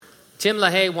Tim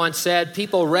LaHaye once said,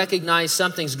 people recognize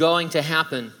something's going to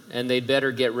happen and they'd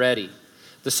better get ready.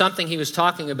 The something he was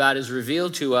talking about is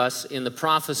revealed to us in the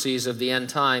prophecies of the end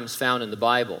times found in the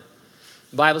Bible.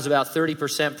 The Bible's about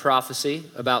 30% prophecy.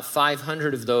 About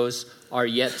 500 of those are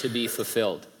yet to be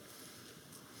fulfilled.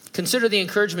 Consider the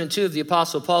encouragement, too, of the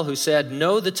Apostle Paul, who said,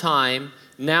 know the time,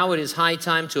 now it is high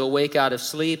time to awake out of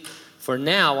sleep, for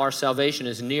now our salvation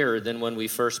is nearer than when we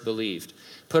first believed.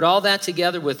 Put all that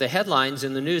together with the headlines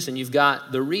in the news, and you've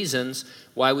got the reasons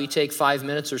why we take 5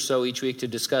 minutes or so each week to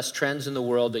discuss trends in the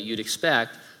world that you'd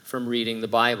expect from reading the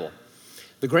Bible.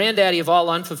 The granddaddy of all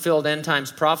unfulfilled end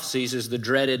times prophecies is the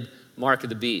dreaded mark of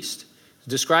the beast,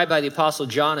 described by the Apostle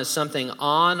John as something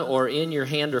on or in your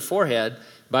hand or forehead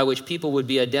by which people would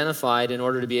be identified in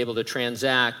order to be able to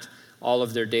transact all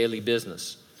of their daily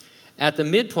business. At the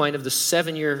midpoint of the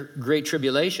 7-year Great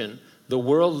Tribulation, the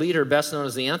world leader, best known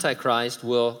as the Antichrist,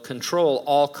 will control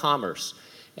all commerce.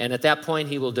 And at that point,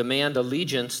 he will demand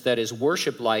allegiance that is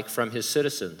worship-like from his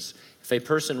citizens. If a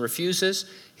person refuses,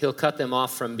 he'll cut them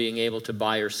off from being able to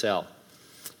buy or sell.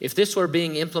 If this were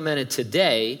being implemented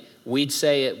today, we'd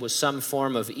say it was some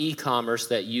form of e-commerce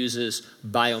that uses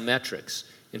biometrics.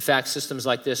 In fact, systems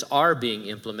like this are being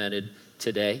implemented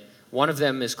today. One of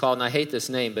them is called, and I hate this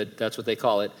name, but that's what they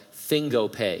call it,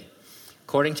 FingoPay.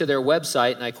 According to their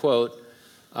website, and I quote,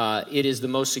 it is the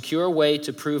most secure way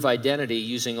to prove identity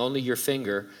using only your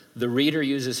finger. The reader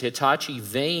uses Hitachi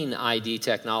vein ID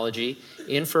technology.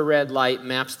 Infrared light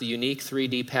maps the unique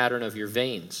 3D pattern of your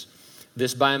veins.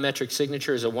 This biometric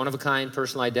signature is a one-of-a-kind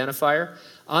personal identifier.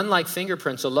 Unlike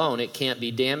fingerprints alone, it can't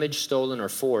be damaged, stolen, or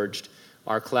forged.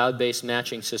 Our cloud-based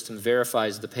matching system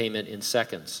verifies the payment in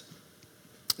seconds.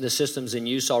 The system's in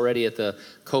use already at the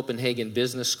Copenhagen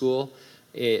Business School.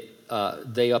 They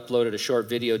uploaded a short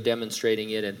video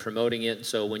demonstrating it and promoting it.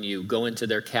 So when you go into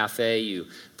their cafe, you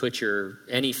put your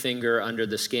any finger under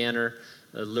the scanner,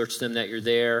 alerts them that you're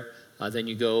there. Then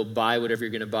you go buy whatever you're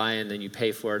going to buy, and then you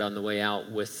pay for it on the way out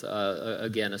with,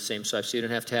 again, a same swipe. So you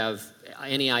don't have to have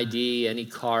any ID, any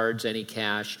cards, any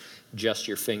cash, just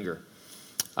your finger.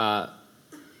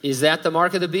 Is that the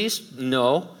mark of the beast?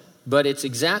 No, but it's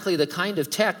exactly the kind of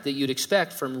tech that you'd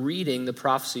expect from reading the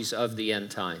prophecies of the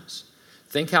end times.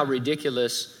 Think how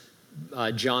ridiculous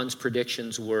John's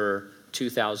predictions were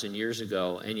 2,000 years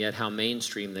ago, and yet how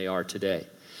mainstream they are today.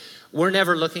 We're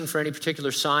never looking for any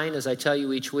particular sign, as I tell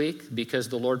you each week, because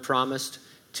the Lord promised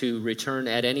to return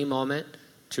at any moment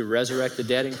to resurrect the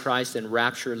dead in Christ and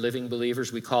rapture living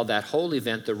believers. We call that whole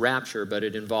event the rapture, but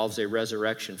it involves a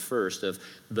resurrection first of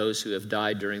those who have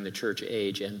died during the church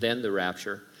age, and then the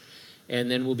rapture. And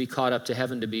then we'll be caught up to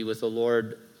heaven to be with the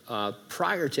Lord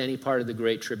prior to any part of the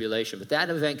Great Tribulation. But that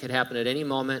event could happen at any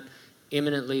moment,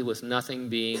 imminently, with nothing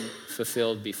being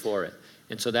fulfilled before it.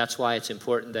 And so that's why it's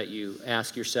important that you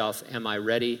ask yourself, am I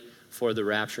ready for the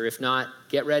rapture? If not,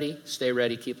 get ready, stay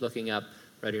ready, keep looking up.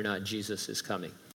 Ready or not, Jesus is coming.